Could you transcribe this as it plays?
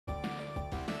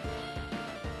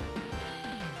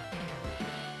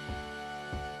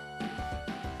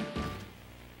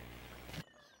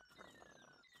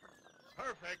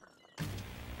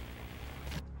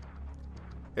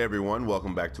Hey everyone,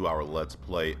 welcome back to our Let's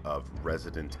Play of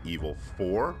Resident Evil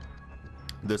 4.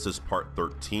 This is part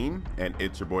 13, and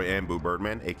it's your boy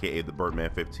Th3Birdman, aka the Birdman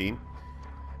 15.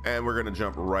 And we're gonna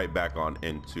jump right back on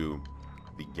into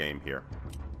the game here.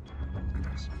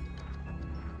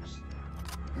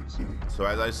 So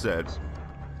as I said,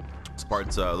 this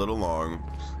part's a little long,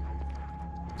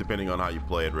 depending on how you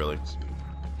play it, really.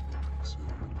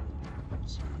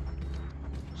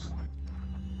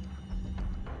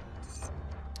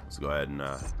 Let's go ahead and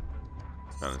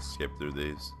kind of skip through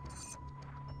these.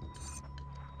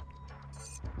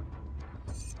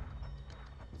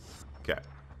 Okay.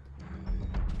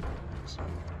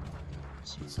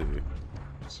 Let's see.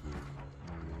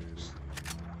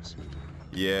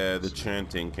 Yeah, the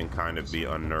chanting can kind of be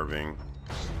unnerving.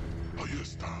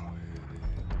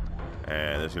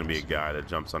 And there's gonna be a guy that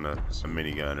jumps on a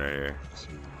minigun right here.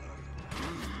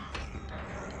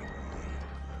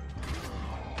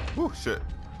 Oh shit.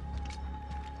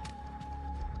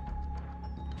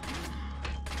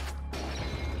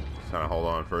 Kind of hold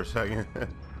on for a second.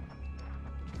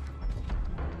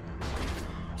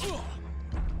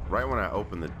 Right when I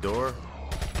open the door.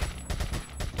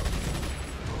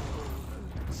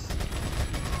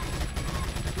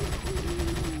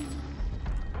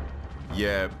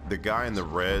 Yeah, the guy in the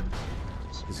red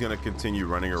is gonna continue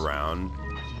running around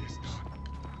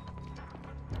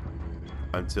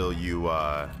until you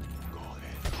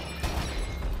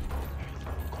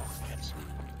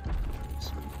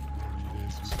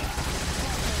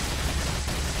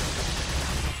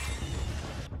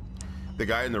the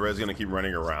guy in the red is gonna keep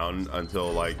running around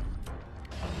until like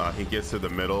he gets to the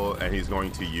middle, and he's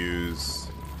going to use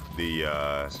the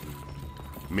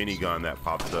minigun that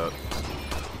pops up.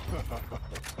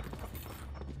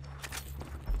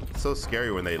 It's so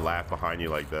scary when they laugh behind you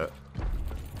like that.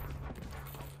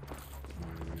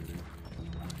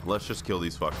 Let's just kill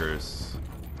these fuckers.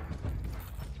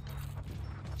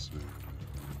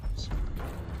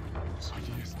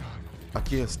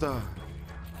 Aquí está.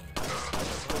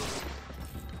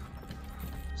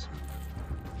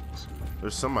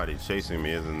 There's somebody chasing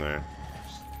me, isn't there?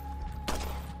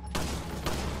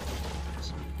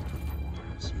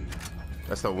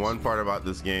 That's the one part about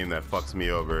this game that fucks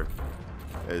me over.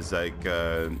 Is like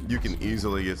you can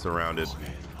easily get surrounded.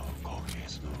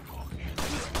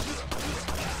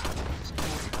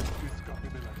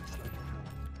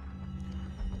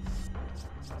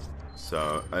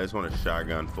 So I just want a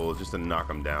shotgun full just to knock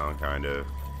them down, kind of.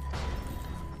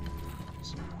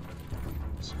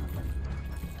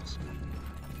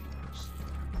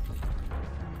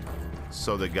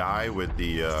 So the guy with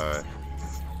the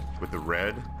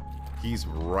red, he's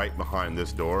right behind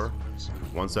this door.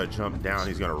 Once I jump down,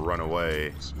 he's gonna run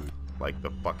away like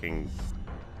the fucking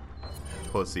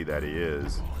pussy that he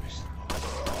is.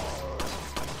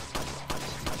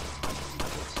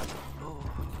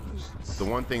 The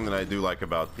one thing that I do like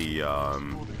about the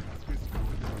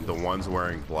ones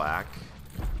wearing black,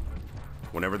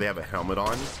 whenever they have a helmet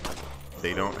on,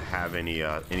 they don't have any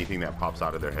anything that pops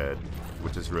out of their head,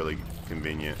 which is really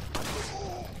convenient.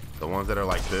 The ones that are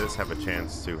like this have a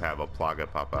chance to have a plaga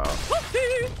pop out.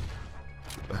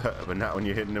 But not when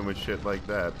you're hitting them with shit like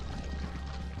that.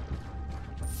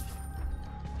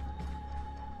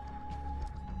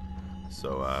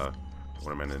 So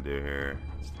what am I gonna do here?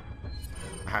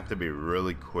 I have to be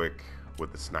really quick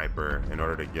with the sniper in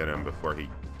order to get him before he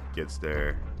gets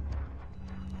there.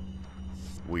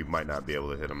 We might not be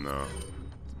able to hit him though,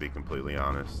 to be completely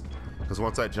honest. Because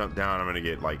once I jump down, I'm gonna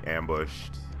get like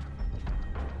ambushed.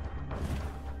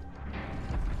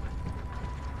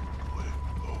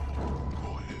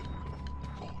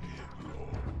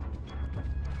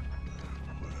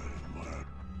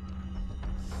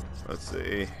 Let's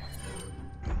see.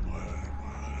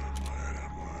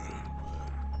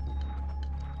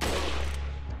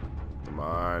 Come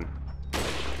on.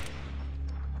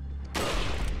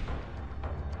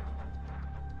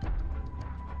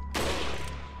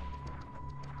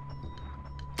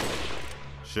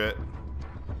 Shit.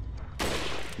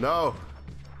 No.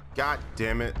 God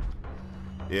damn it.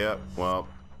 Yep, well.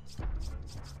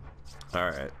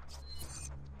 Alright.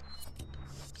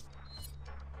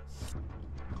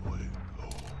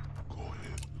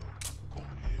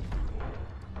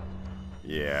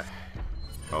 Yeah.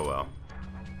 Oh well.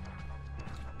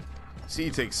 See, he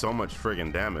takes so much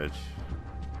friggin' damage.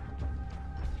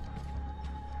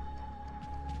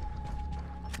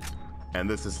 And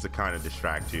this is to kind of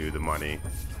distract you, the money.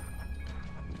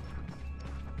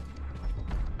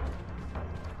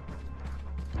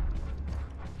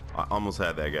 I almost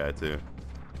had that guy too.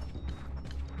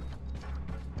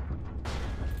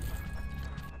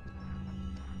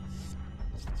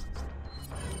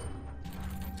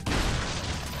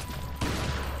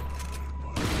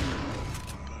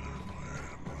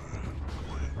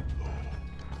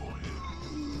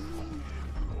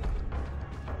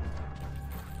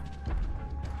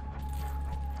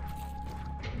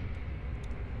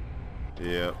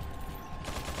 Yep.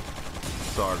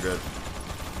 It's all good.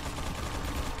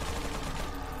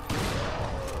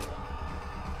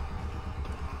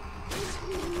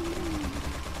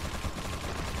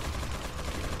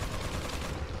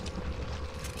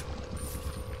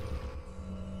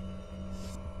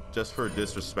 Just for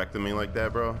disrespecting me like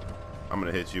that, bro, I'm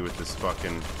gonna hit you with this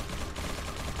fucking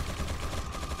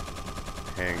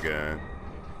handgun.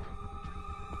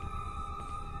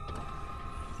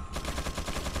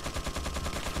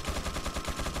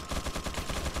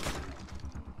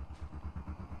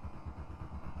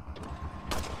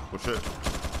 Oh shit.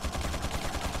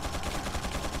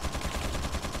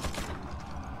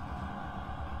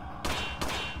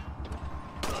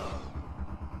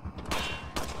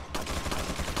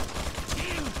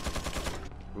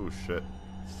 Oh shit.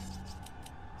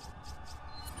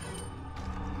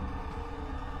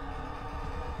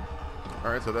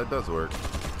 Alright, so that does work.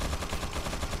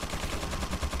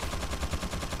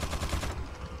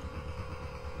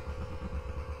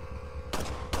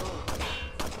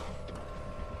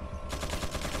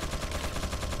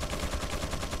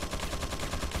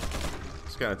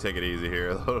 Just gotta take it easy here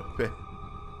a little bit.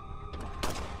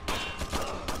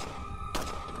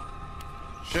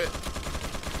 Shit.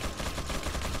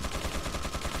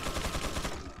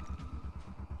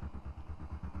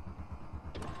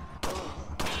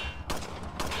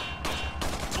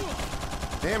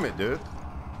 Damn it, dude.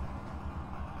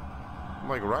 I'm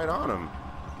like right on him.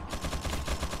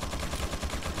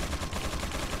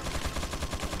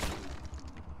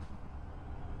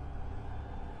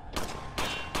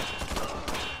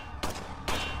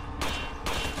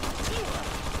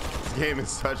 This game is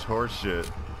such horseshit.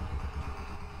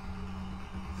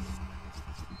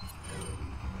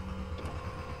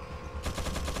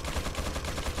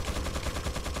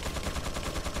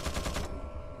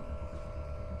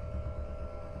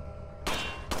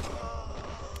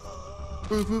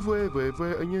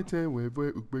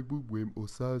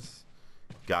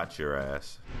 Got your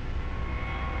ass.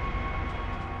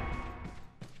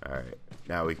 Alright,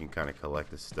 now we can kind of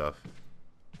collect this stuff.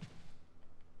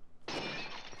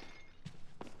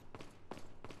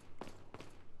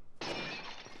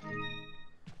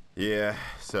 Yeah,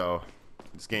 so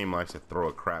this game likes to throw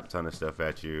a crap ton of stuff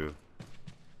at you,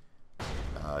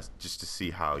 just to see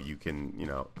how you can, you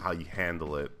know, how you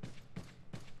handle it.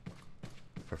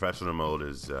 Professional mode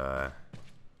is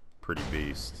pretty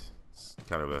beast. It's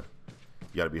kind of a,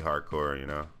 you gotta be hardcore, you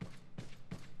know.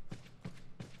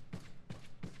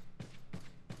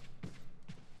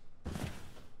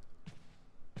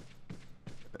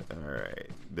 Alright,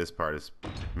 this part is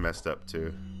messed up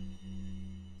too.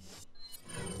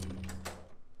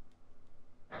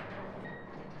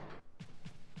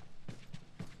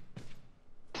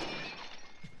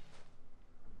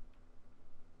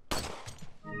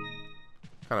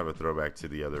 Kind of a throwback to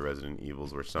the other Resident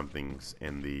Evils where something's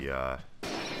in the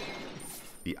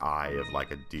eye of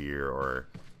like a deer or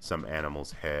some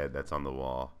animal's head that's on the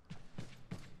wall.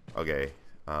 Okay,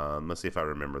 let's see if I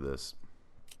remember this.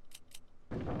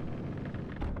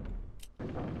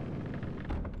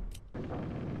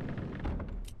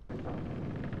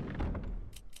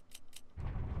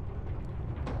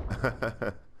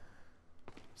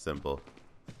 Simple.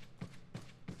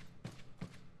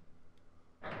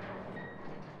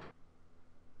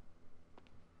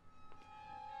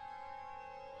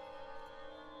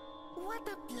 What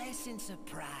a pleasant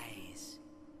surprise.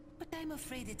 But I'm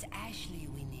afraid it's Ashley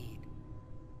we need.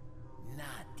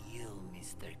 Not you,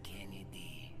 Mr.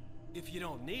 Kennedy. If you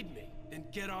don't need me, then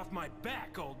get off my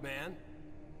back, old man.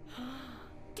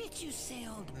 Did you say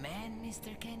old man,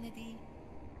 Mr. Kennedy?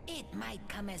 It might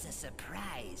come as a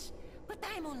surprise, but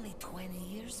I'm only 20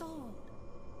 years old.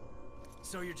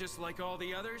 So you're just like all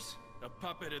the others? A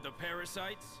puppet of the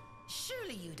parasites?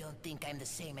 Surely you don't think I'm the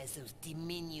same as those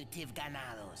diminutive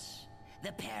ganados.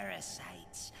 The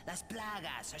parasites, las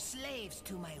plagas, are slaves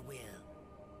to my will.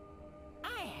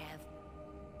 I have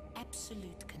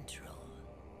absolute control.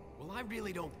 Well, I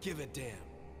really don't give a damn.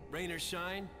 Rain or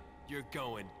shine, you're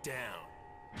going down.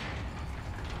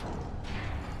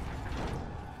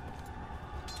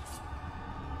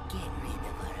 Get rid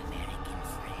of our American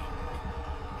friend.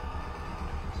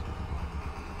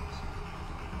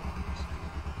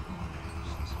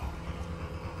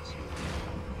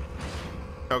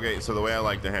 Okay, so the way I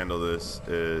like to handle this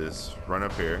is run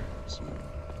up here.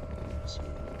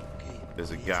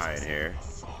 There's a guy in here.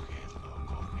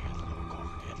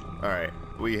 Alright,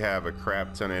 we have a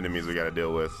crap ton of enemies we gotta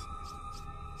deal with.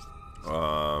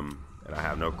 And I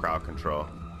have no crowd control.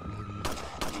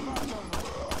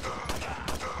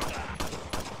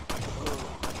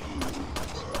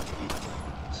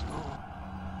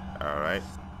 All right.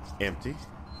 Empty.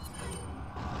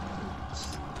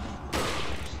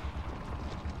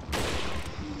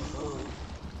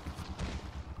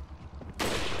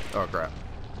 Oh, crap.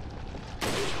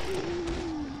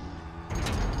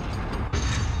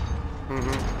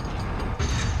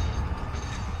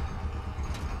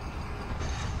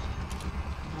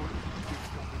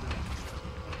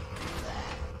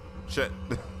 Shit.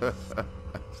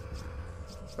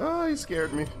 Oh, he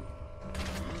scared me.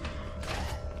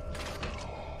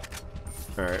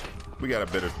 Alright. We got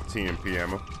a bit of TMP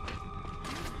ammo.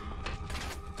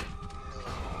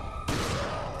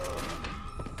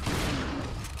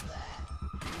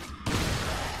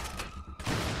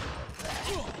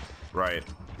 Right.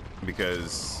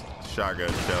 Because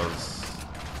shotgun shells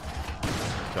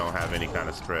don't have any kind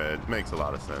of spread. Makes a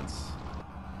lot of sense.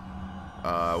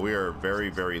 We are very,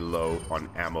 very low on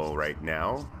ammo right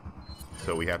now,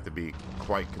 so we have to be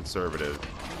quite conservative.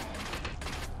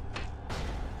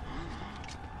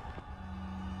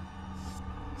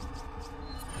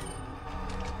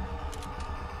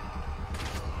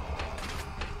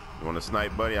 You want to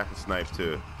snipe, buddy? I can snipe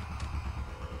too.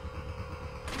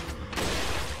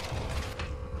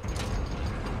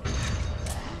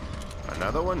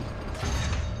 Another one?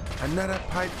 Another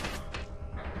pipe?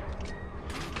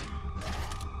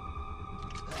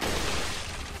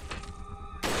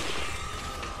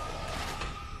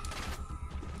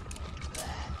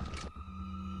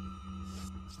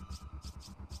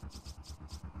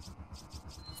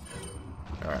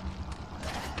 Alright.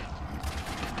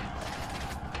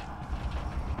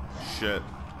 Shit.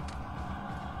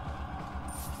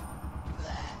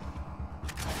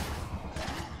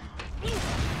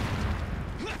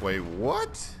 Wait,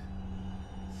 what?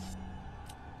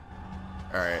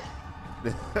 Alright.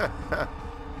 They're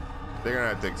gonna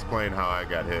have to explain how I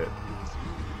got hit.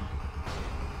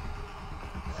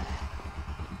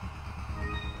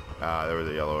 Ah, there was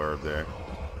a yellow herb there.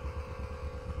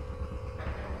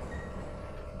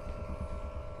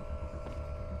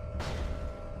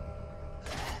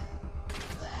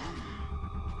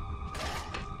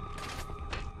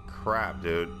 Crap,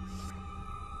 dude.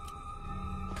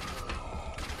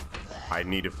 I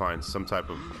need to find some type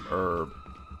of herb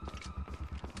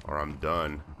or I'm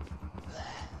done.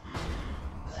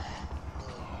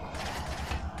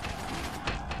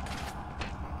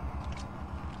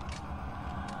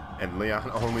 And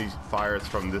Leon only fires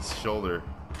from this shoulder.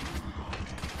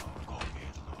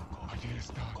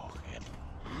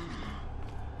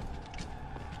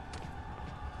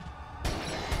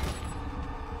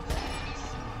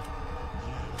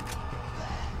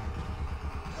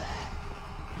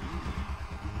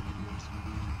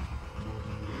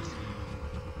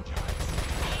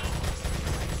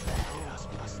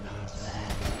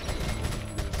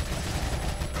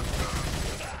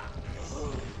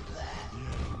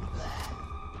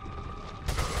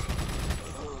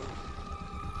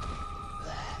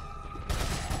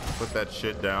 Put that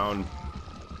shit down.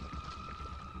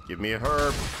 Give me a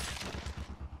herb.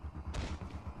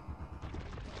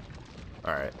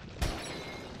 Alright.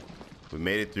 We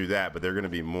made it through that, but there are going to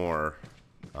be more.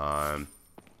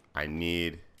 I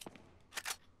need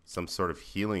some sort of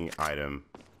healing item.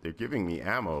 They're giving me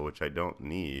ammo, which I don't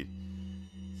need.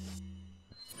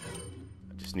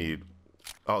 I just need...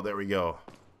 Oh, there we go.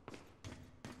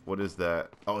 What is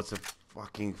that? Oh, it's a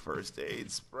fucking first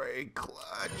aid spray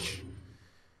clutch.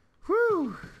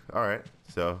 Whew. Alright,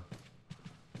 so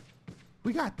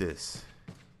we got this.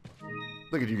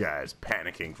 Look at you guys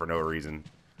panicking for no reason.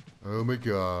 Oh my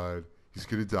god, he's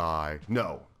gonna die.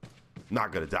 No,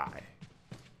 not gonna die.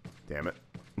 Damn it.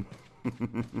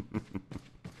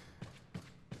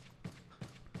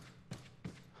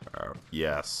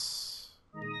 Yes.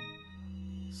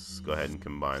 Let's go ahead and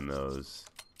combine those.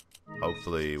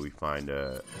 Hopefully we find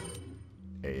a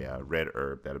red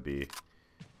herb. That'll be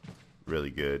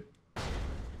really good.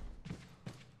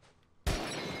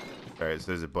 Alright,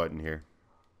 so there's a button here.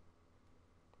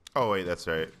 Oh wait, that's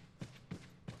right.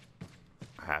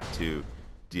 I have to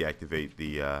deactivate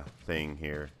the thing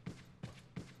here.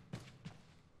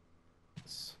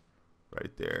 It's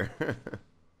right there.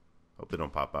 Hope they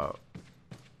don't pop out.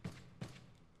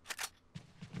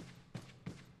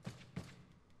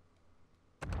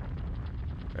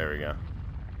 There we go.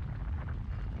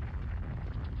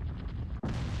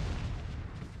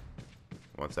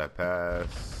 Once I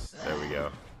pass, there we go.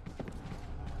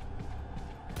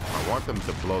 I want them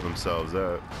to blow themselves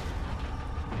up.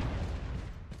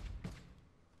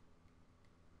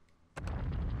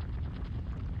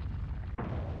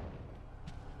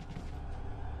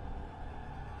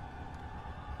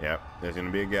 Yep, there's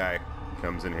gonna be a guy who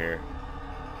comes in here.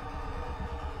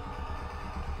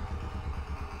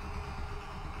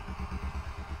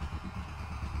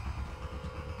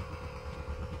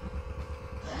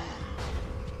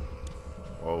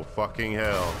 Oh, fucking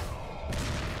hell.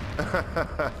 It's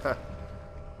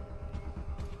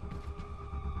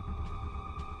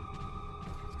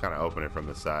kind of opening from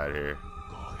the side here.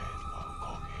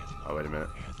 Oh, wait a minute.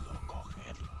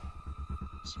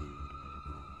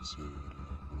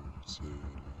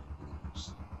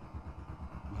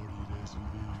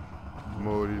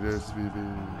 Morir es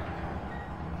vivir.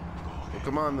 Well,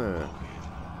 come on then.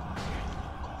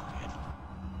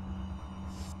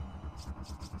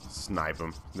 Snipe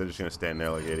them. They're just gonna stand there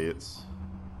like idiots.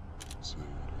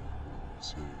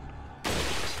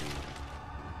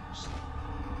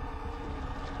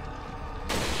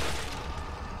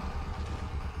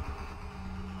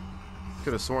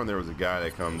 Could have sworn there was a guy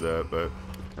that comes up, but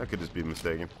I could just be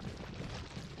mistaken.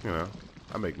 You know,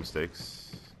 I make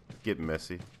mistakes. Get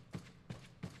messy.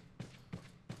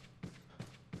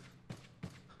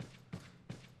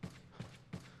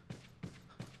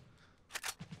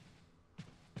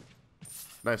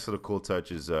 Nice little cool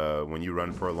touch is when you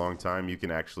run for a long time, you can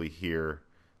actually hear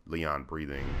Leon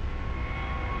breathing.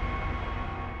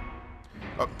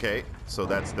 Okay, so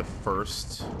that's the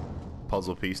first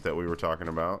puzzle piece that we were talking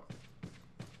about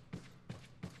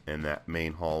in that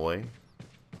main hallway.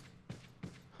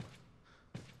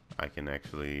 I can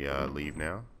actually leave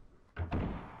now.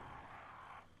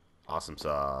 Awesome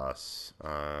sauce.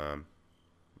 Let's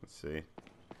see.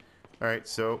 Alright,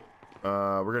 so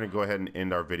we're going to go ahead and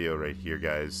end our video right here,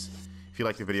 guys. If you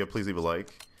liked the video, please leave a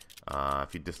like.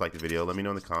 If you dislike the video, let me know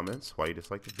in the comments why you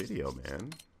dislike the video,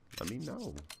 man. Let me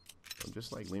know. Don't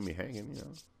just like leave me hanging, you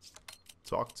know.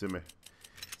 Talk to me.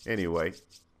 Anyway,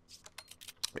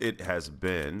 it has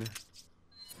been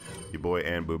your boy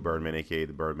Th3Birdman, aka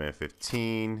the Birdman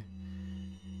 15.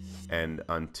 And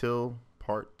until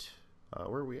part,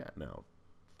 where are we at now?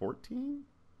 14?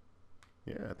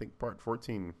 Yeah, I think part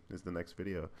 14 is the next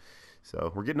video.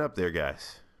 So we're getting up there,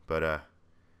 guys. But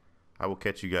I will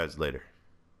catch you guys later.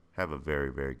 Have a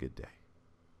very, very good day.